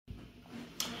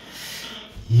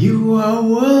You are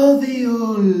worthy,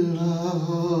 O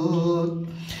Lord.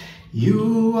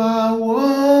 You are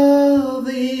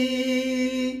worthy.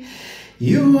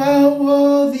 You are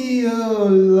worthy, O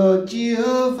Lord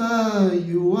Jehovah.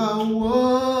 You are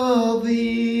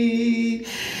worthy.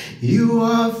 You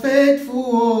are faithful,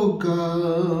 O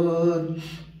God.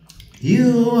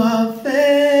 You are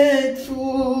faithful.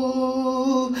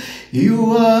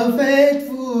 You are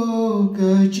faithful, O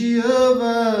God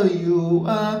Jehovah. You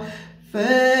are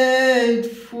faithful.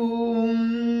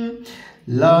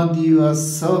 Lord, you are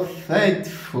so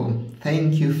faithful.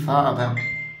 Thank you, Father.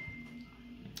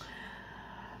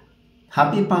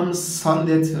 Happy Palm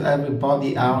Sunday to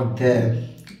everybody out there.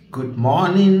 Good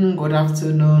morning, good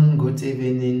afternoon, good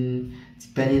evening,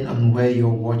 depending on where you're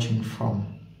watching from.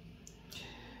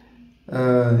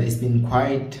 It's been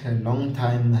quite a long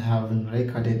time I haven't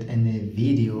recorded any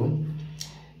video.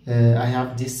 I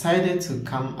have decided to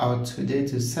come out today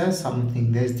to say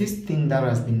something. There's this thing that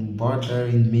has been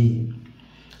bothering me.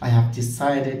 I have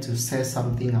decided to say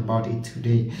something about it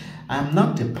today. I'm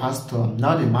not a pastor, I'm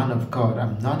not a man of God,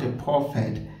 I'm not a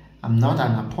prophet, I'm not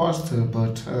an apostle,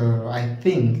 but I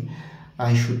think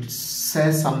I should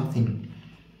say something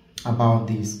about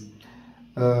this.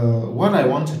 What I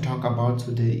want to talk about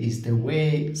today is the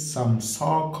way some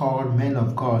so-called men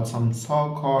of God, some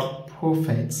so-called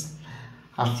prophets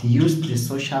have used the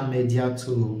social media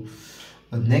to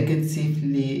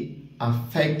negatively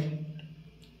affect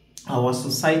our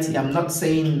society. I'm not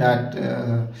saying that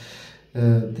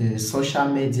the social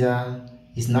media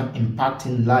is not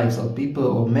impacting lives of people,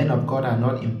 or men of God are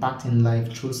not impacting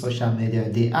life through social media.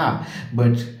 They are,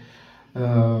 but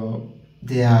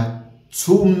there are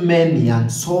too many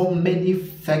and so many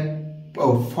fake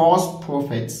or false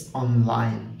prophets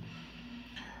online.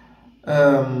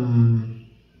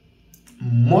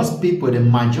 Most people, the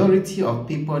majority of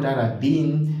people that are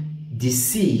being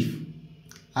deceived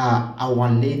are our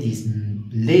ladies,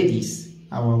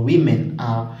 our women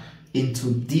are into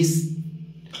this.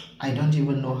 I don't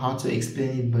even know how to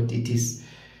explain it, but it is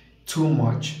too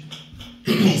much.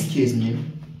 Excuse me.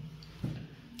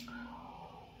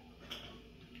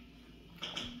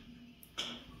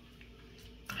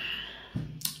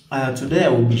 Today I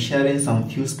will be sharing some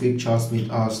few scriptures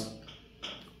with us.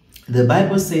 The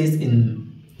Bible says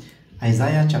in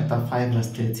Isaiah chapter 5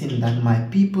 verse 13 that my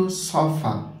people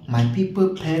suffer, my people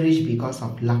perish because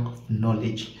of lack of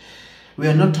knowledge. We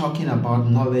are not talking about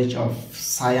knowledge of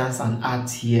science and art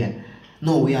here.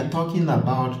 No, we are talking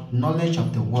about knowledge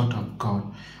of the word of God.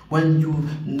 When you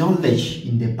knowledge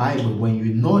in the Bible, when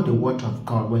you know the word of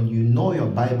God, when you know your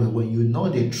Bible, when you know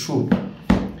the truth,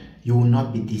 you will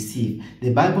not be deceived.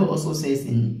 The Bible also says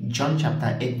in John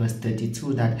chapter 8 verse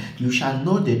 32 that you shall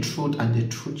know the truth and the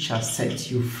truth shall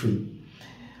set you free.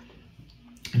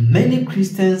 Many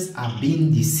Christians are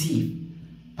being deceived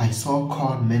by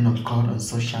so-called men of God on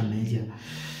social media,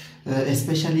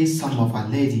 especially some of our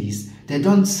ladies. They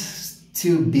don't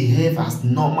still behave as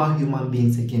normal human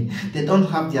beings again. They don't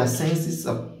have their senses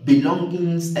of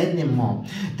belongings anymore.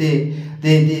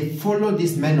 They follow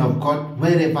these men of God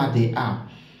wherever they are.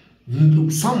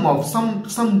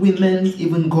 Some women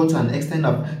even go to an extent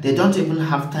of they don't even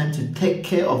have time to take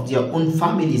care of their own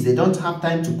families. They don't have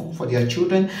time to cook for their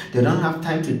children. They don't have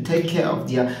time to take care of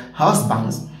their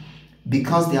husbands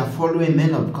because they are following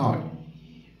men of God.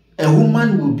 A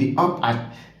woman will be up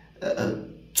at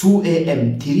 2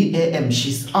 a.m., 3 a.m.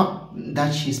 She's up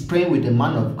that she's praying with the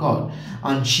man of God,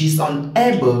 and she's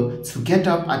unable to get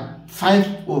up at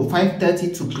 5 or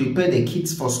 5:30 to prepare the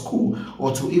kids for school,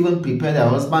 or to even prepare their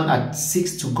husband at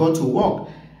 6 to go to work.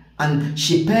 And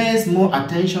she pays more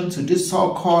attention to this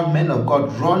so-called men of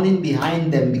God running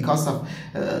behind them because of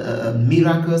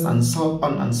miracles and so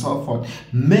on and so forth.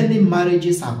 Many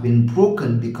marriages have been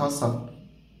broken because of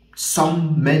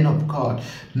some men of God.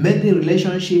 Many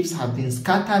relationships have been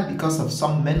scattered because of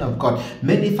some men of God.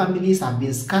 Many families have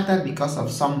been scattered because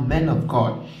of some men of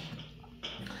God.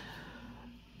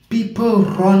 People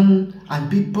run and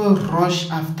people rush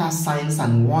after signs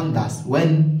and wonders.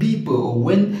 When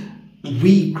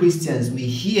we Christians, we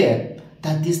hear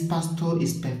that this pastor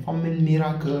is performing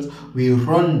miracles, we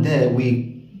run there,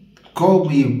 we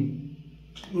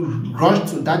rush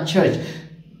to that church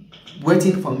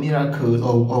waiting for miracles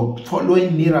or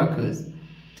following miracles.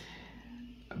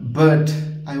 But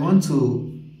I want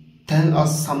to tell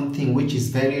us something which is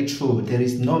very true. There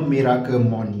is no miracle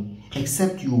money.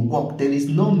 Except you work, there is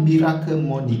no miracle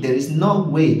money. There is no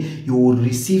way you will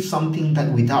receive something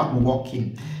that without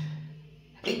working.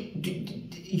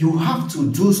 You have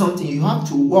to do something. You have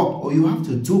to work, or you have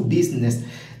to do business.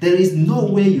 There is no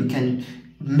way you can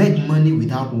make money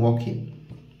without working.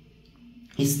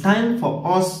 It's time for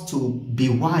us to be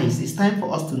wise. It's time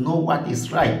for us to know what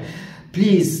is right.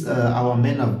 Please, our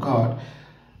men of God,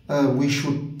 we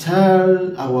should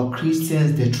tell our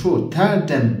Christians the truth. Tell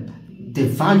them the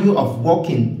value of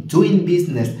working, doing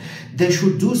business. They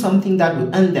should do something that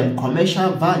will earn them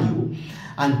commercial value,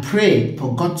 and pray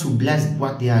for God to bless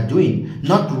what they are doing,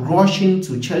 not rushing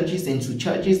to churches, into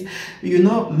churches. You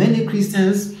know, many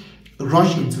Christians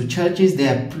rush into churches,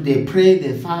 they pray,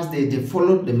 they fast, they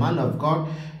follow the man of God.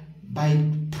 By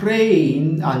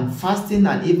praying and fasting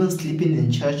and even sleeping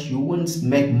in church, you won't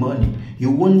make money,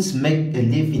 you won't make a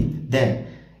living there.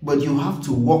 But you have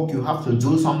to work, you have to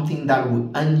do something that will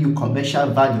earn you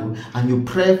commercial value, and you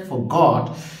pray for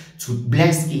God to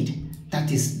bless it.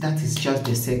 That is just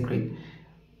the secret.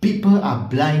 People are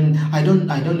blind. I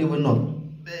don't even know.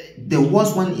 The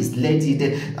worst one is lady.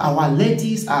 Our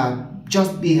ladies are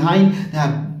just behind. They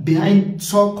are behind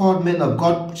so-called men of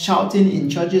God, shouting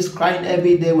in churches, crying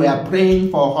every day. We are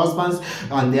praying for husbands,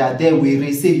 and they are there.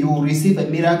 You will receive a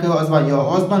miracle husband. Your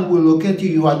husband will locate you.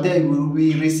 You are there.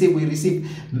 We receive.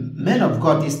 Men of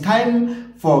God, it's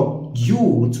time for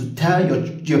you to tell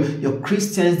your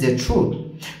Christians the truth.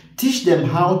 Teach them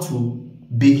how to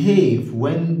behave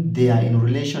when they are in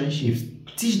relationships.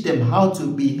 Teach them how to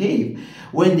behave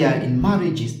when they are in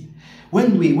marriages.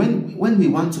 When we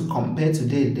want to compare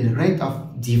today, the rate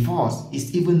of divorce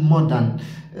is even more than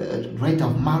rate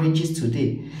of marriages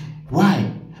today.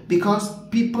 Why? Because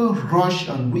people rush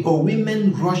or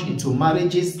women rush into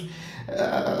marriages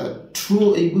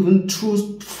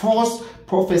through false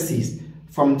prophecies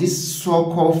from these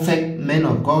so-called fake men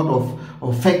of God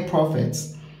or fake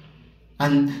prophets.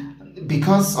 And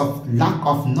because of lack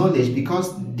of knowledge,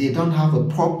 because they don't have a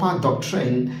proper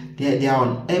doctrine, they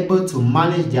are unable to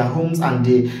manage their homes, and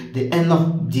they end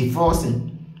up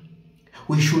divorcing.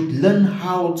 We should learn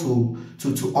how to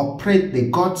operate the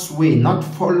God's way, not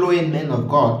following men of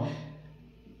God.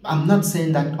 I'm not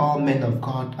saying that all men of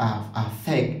God are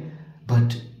fake,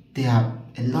 but there are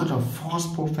a lot of false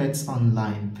prophets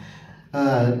online.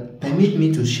 Permit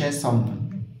me to share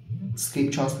some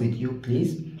scriptures with you,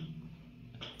 please.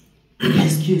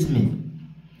 Excuse me.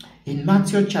 In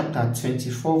Matthew chapter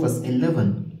 24 verse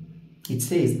 11, it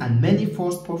says, "And many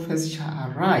false prophets shall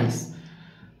arise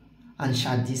and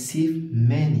shall deceive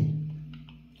many."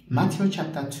 Matthew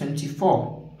chapter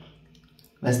 24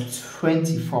 verse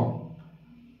 24.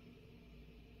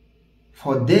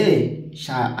 "For they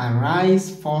shall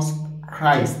arise false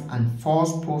Christ and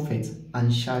false prophets,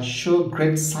 and shall show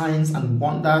great signs and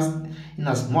wonders,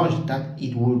 inasmuch that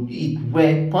if it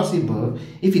were possible,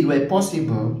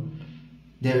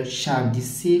 they shall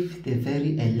deceive the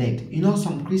very elect." You know,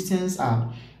 some Christians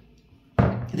are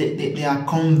they are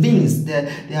convinced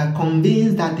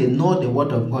that they know the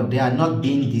word of God. They are not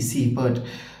being deceived. But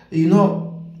you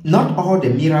know, not all the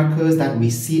miracles that we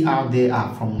see out there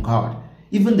are from God.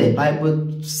 Even the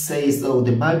Bible says,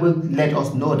 the Bible let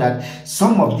us know that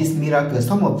some of these miracles,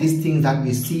 some of these things that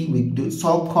we see with the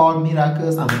so-called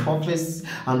miracles and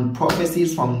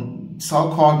prophecies from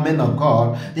so-called men of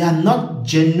God, they are not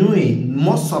genuine.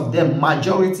 Most of them,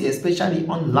 majority, especially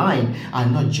online, are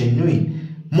not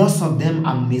genuine. Most of them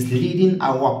are misleading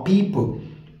our people.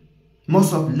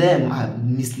 Most of them are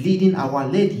misleading our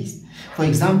ladies. For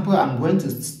example, I'm going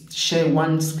to share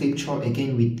one scripture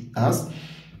again with us.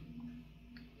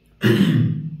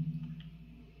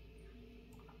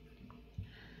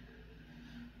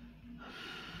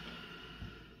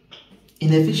 In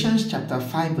Ephesians chapter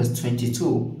 5 verse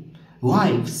 22,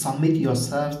 "Wives, submit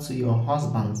yourselves to your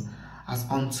husbands as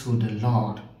unto the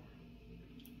Lord."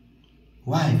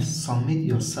 Wives, submit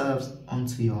yourselves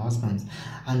unto your husbands.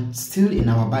 And still in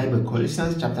our Bible,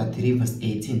 Colossians chapter 3 verse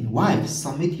 18, "Wives,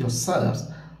 submit yourselves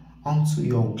unto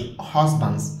your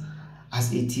husbands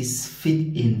as it is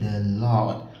fit in the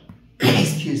Lord."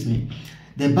 Excuse me.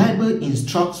 The Bible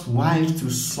instructs wives to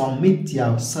submit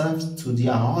themselves to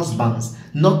their husbands,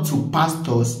 not to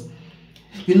pastors.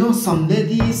 You know, some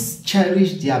ladies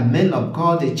cherish their men of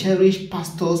God. They cherish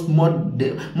pastors more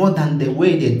than the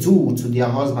way they do to their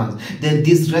husbands. They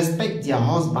disrespect their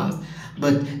husbands.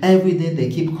 But every day they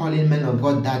keep calling men of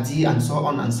God daddy and so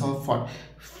on and so forth.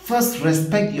 First,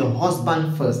 respect your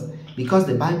husband first. Because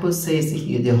the Bible says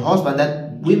the husband that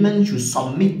women should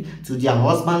submit to their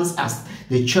husbands as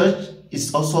the church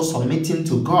is also submitting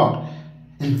to God.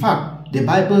 In fact, the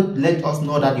Bible let us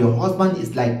know that your husband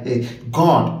is like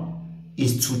God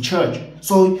is to church.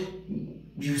 So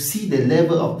you see the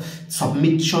level of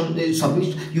submission.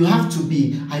 You have to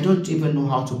be, I don't even know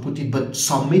how to put it, but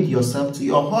submit yourself to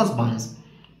your husbands.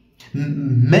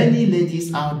 Many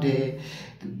ladies out there,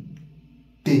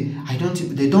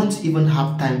 They don't even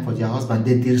have time for their husband.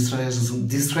 They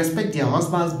disrespect their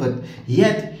husbands, but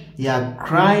yet they are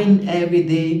crying every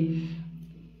day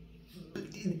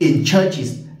in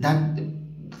churches that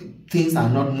things are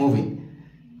not moving,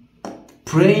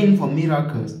 praying for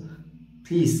miracles.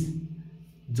 Please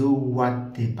do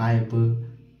what the Bible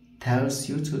tells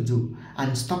you to do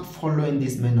and stop following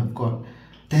these men of God.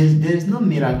 There is no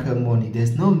miracle money.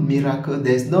 There's no miracle.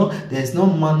 There's no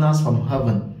manners from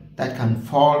heaven that can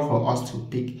fall for us to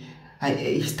pick.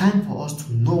 It's time for us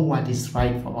to know what is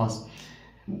right for us.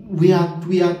 We are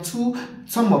too.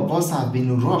 Some of us have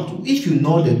been robbed. If you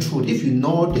know the truth,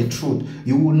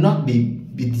 you will not be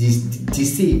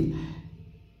deceived.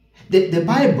 The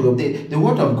Bible, the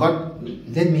Word of God.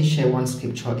 Let me share one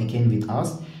scripture again with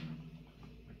us.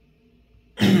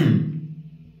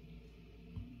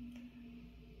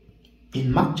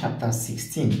 In Mark chapter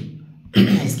 16,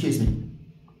 excuse me.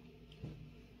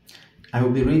 I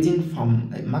will be reading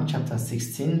from Mark chapter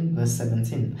 16, verse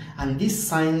 17. And these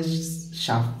signs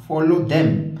shall follow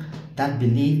them that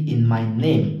believe in my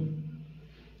name.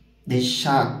 They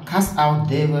shall cast out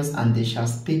devils, and they shall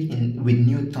speak with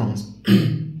new tongues.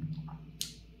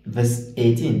 Verse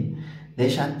 18. They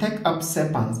shall take up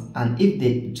serpents, and if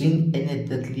they drink any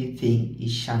deadly thing, it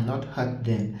shall not hurt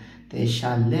them. They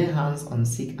shall lay hands on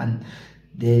sick, and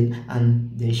they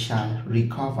shall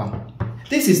recover.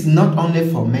 This is not only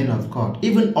for men of God,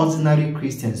 even ordinary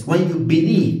Christians. When you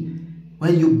believe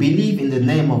in the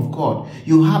name of God,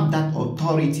 you have that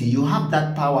authority, you have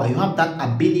that power, you have that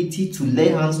ability to lay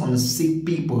hands on sick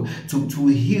people, to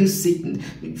heal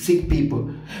sick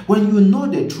people. When you know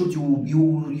the truth,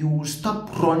 you will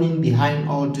stop running behind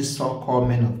all these so-called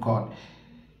men of God.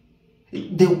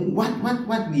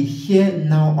 What we hear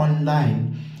now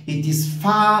online, it is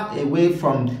far away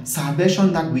from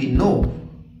salvation that we know.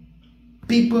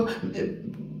 People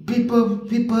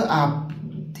are,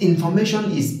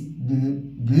 information is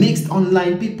mixed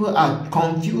online. People are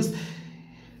confused.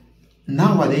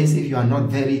 Nowadays, if you are not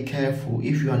very careful,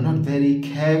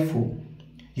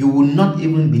 you will not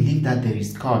even believe that there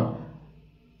is God.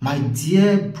 My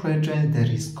dear brethren, there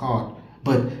is God,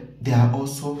 but there are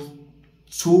also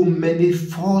so many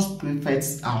false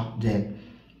prophets out there.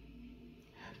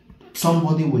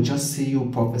 Somebody will just see you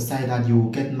prophesy that you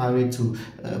will get married to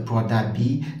brother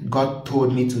B. God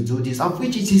told me to do this, of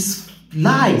which it is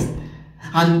lies.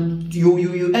 And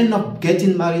you end up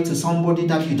getting married to somebody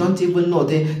that you don't even know.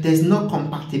 There's no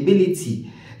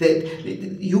compatibility.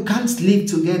 You can't live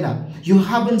together. You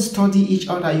haven't studied each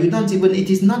other. You don't even, it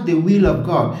is not the will of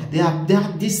God. They are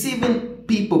deceiving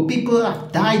people. People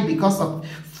have died because of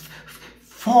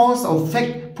false or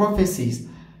fake prophecies.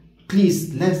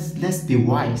 Please, let's be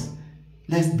wise.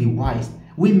 Let's be wise.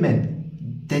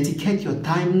 Women, dedicate your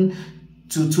time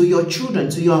to your children,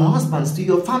 to your husbands, to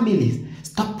your families.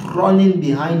 Stop running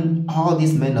behind all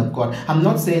these men of God. I'm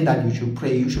not saying that you should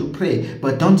pray,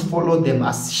 but don't follow them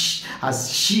as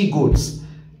she-goats.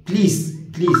 Please,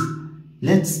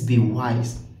 let's be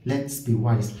wise. Let's be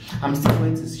wise. I'm still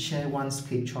going to share one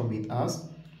scripture with us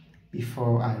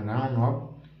before I round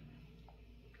up.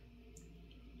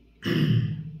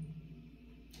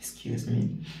 Excuse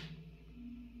me.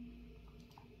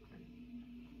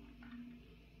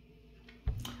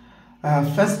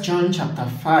 1 John chapter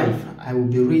 5, I will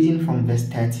be reading from verse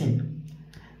 13.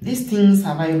 These things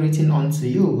have I written unto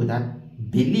you that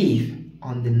believe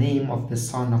on the name of the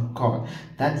Son of God,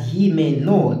 that ye may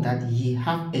know that ye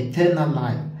have eternal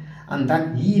life, and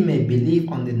that ye may believe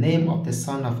on the name of the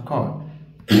Son of God.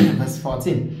 Verse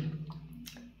 14.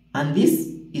 And this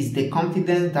is the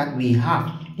confidence that we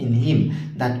have in him,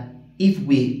 that if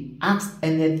we ask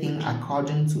anything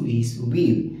according to his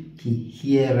will, he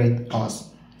heareth us.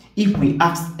 If we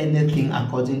ask anything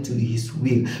according to his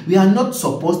will, we are not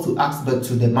supposed to ask but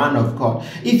to the man of God.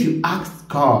 If you ask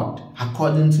God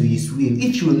according to his will,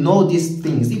 if you know these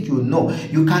things, if you know,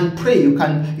 you can pray, you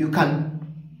can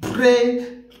pray.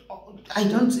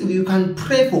 You can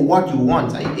pray for what you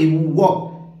want. It will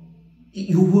work.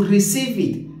 You will receive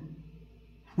it.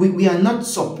 We are not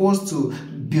supposed to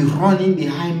be running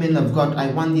behind men of God.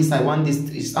 I want this.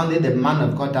 It's only the man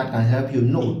of God that can help you.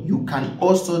 No, you can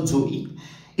also do it.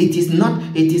 It is not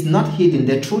hidden.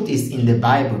 The truth is in the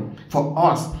Bible. For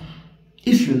us,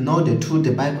 if you know the truth,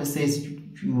 the Bible says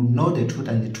you know the truth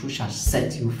and the truth shall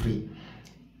set you free.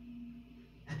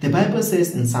 The Bible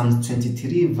says in Psalm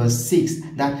 23 verse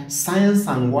 6 that signs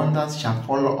and wonders shall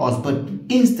follow us, but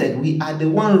instead we are the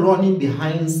one running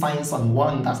behind signs and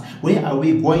wonders. Where are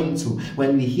we going to?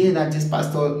 When we hear that this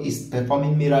pastor is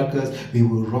performing miracles, we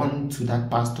will run to that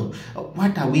pastor.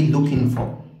 What are we looking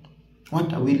for?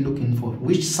 What are we looking for?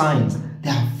 Which signs?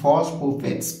 There are false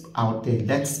prophets out there.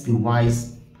 Let's be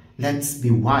wise. Let's be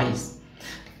wise.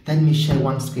 Let me share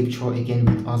one scripture again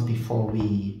with us before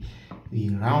we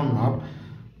round up.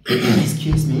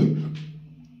 Excuse me.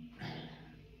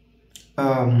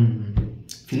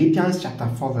 Philippians chapter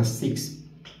 4 verse 6.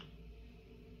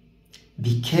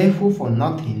 Be careful for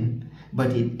nothing,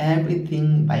 but in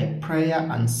everything by prayer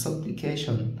and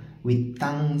supplication with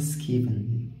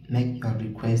thanksgiving make your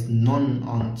request known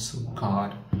unto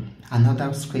God.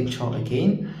 Another scripture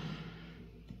again.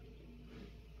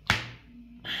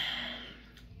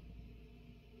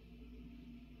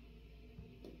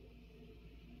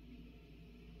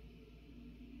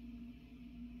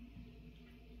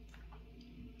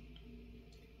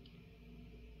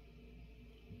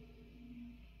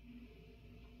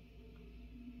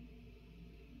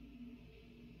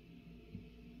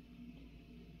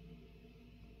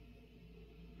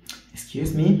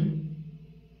 Excuse me.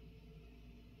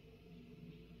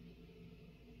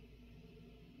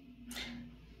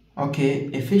 Okay,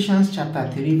 Ephesians chapter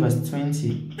 3 verse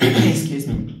 20. Excuse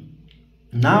me.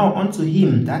 Now unto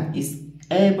him that is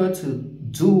able to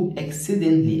do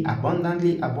exceedingly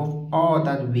abundantly above all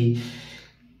that we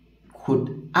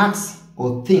could ask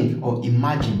or think or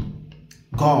imagine,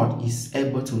 God is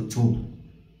able to do.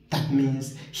 That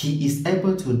means he is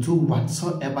able to do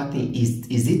whatsoever thing.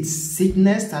 Is it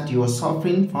sickness that you are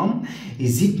suffering from?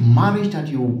 Is it marriage that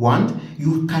you want?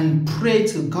 You can pray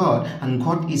to God and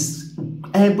God is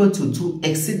able to do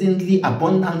exceedingly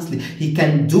abundantly. He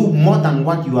can do more than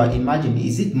what you are imagining.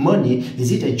 Is it money?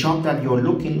 Is it a job that you're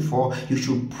looking for? You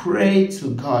should pray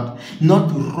to God,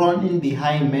 not running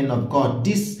behind men of God.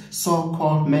 These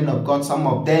so-called men of God, some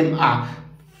of them are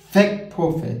fake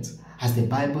prophets, as the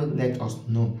Bible let us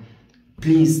know.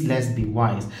 Please, let's be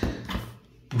wise.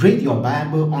 Read your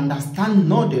Bible, understand,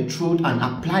 know the truth, and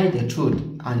apply the truth,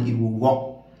 and it will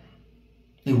work.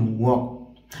 It will work.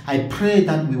 I pray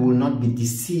that we will not be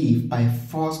deceived by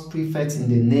false prophets in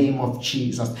the name of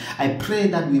Jesus. I pray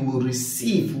that we will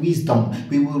receive wisdom.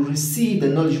 We will receive the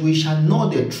knowledge. We shall know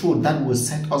the truth that will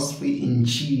set us free in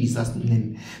Jesus'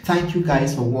 name. Thank you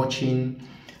guys for watching,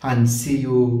 and see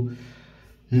you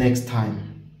next time.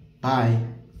 Bye.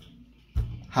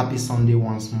 Happy Sunday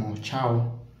once more.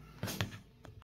 Ciao.